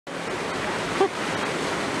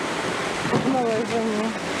Узнала за ней.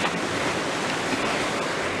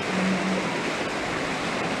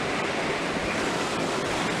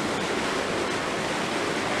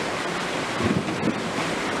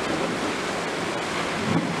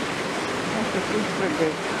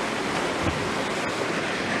 Прыгает.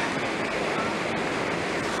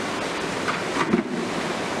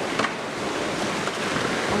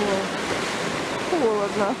 Ой,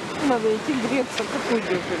 холодно. Надо идти греться. Какой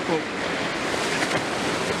здесь прикол?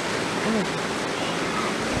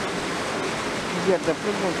 Герда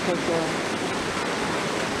прыгнуть хотела.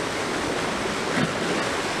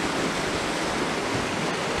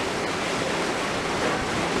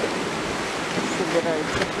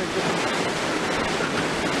 Собирается прыгать.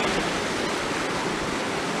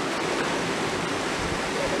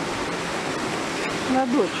 На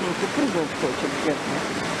доченьку прыгнуть хочет Герда.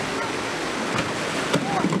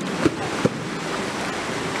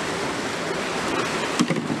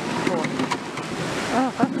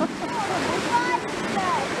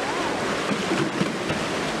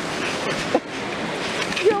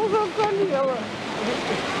 Я уже околела.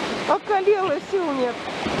 Околела, сил нет.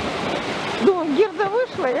 Ну, Герда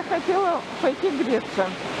вышла, я хотела пойти греться.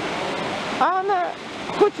 А она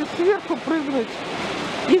хочет сверху прыгнуть.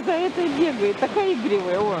 И за это бегает. Такая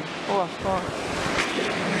игривая. О.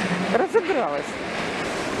 Разыгралась.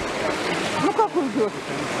 Ну как уйдет?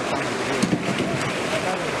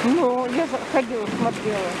 Ну, я ходила,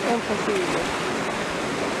 смотрела. Он посеял.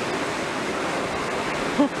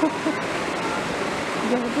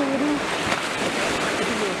 Я говорю.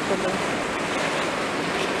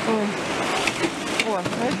 О,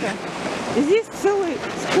 это. Здесь целый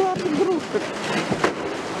склад игрушек.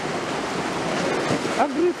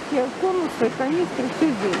 Огрызки, конусы, канистры, все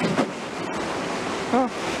здесь. О.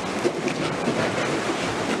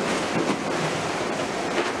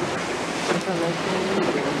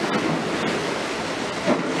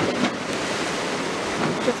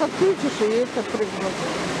 Сейчас отключишь и это прыгнуть.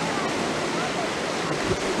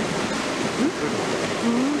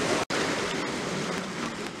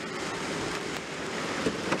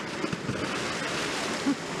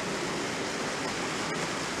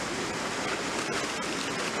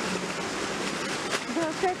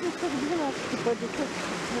 Пятница к 12 пойду.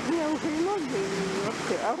 У меня уже и ноги, и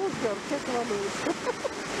вообще, а руки вообще волнуются.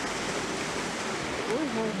 Ой.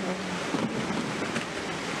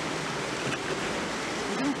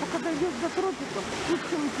 Ну, пока дойдешь до тропиков, тут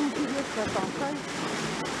что-нибудь интересное там, кайф.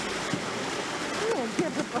 Ну,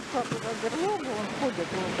 Герда пошла туда берлогу, он ходит,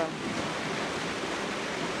 ну там.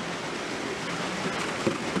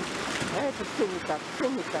 А это все не так, все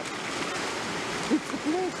не так. Ты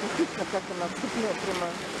цепляешься, слышно, как она цепляет, прямо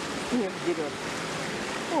снег дерет.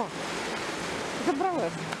 О,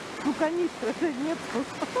 забралась. Ну, канистра нет,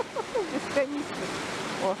 без канистры.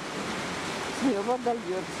 О, с нее вода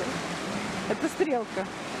льется. Это стрелка.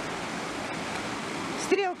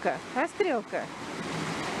 Стрелка, а стрелка?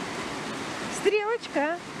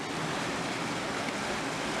 Стрелочка.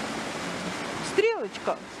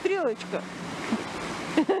 Стрелочка.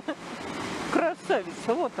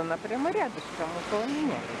 Красавица, вот она, прямо рядышком около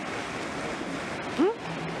меня.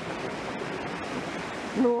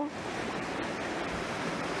 Ну,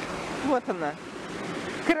 вот она,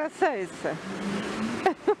 красавица.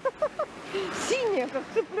 Синяя, как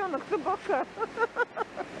цыпленок табака.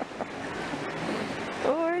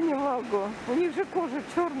 Ой, не могу. У них же кожа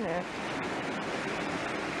черная.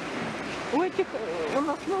 У этих, у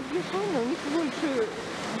нас Норди Шайна, у них больше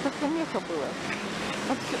как-то меха было.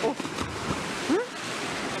 О.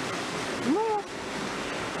 Ну,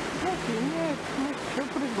 меняет, все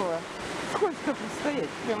прыгала. Сколько тут стоять?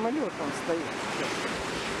 Прямо летом стоит.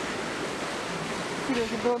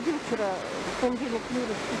 Сережа долбил вчера, в понедельник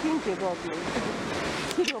Юра стипендию долбил.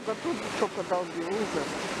 Серега тут столько долбил, ужас.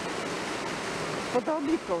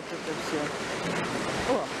 Подолбика вот это все.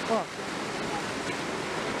 О.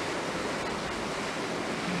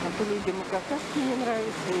 А то людям и какашки не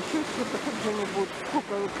нравятся, еще что-то, как же они будут,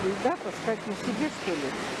 сколько льда таскать на себе, что ли?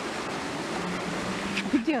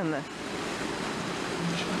 Где она?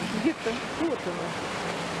 Где-то, вот она,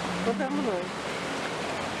 подо мной.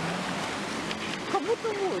 Как будто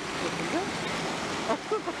воет кто-то, да? А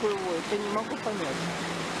что такое воет, я не могу понять.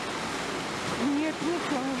 Нет, не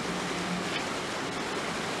знаю.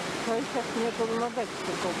 А сейчас мне было на даче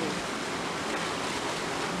только будет.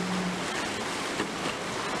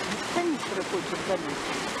 Канистры хочет залить.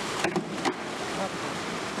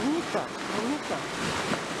 Не так.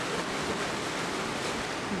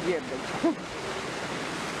 Герда.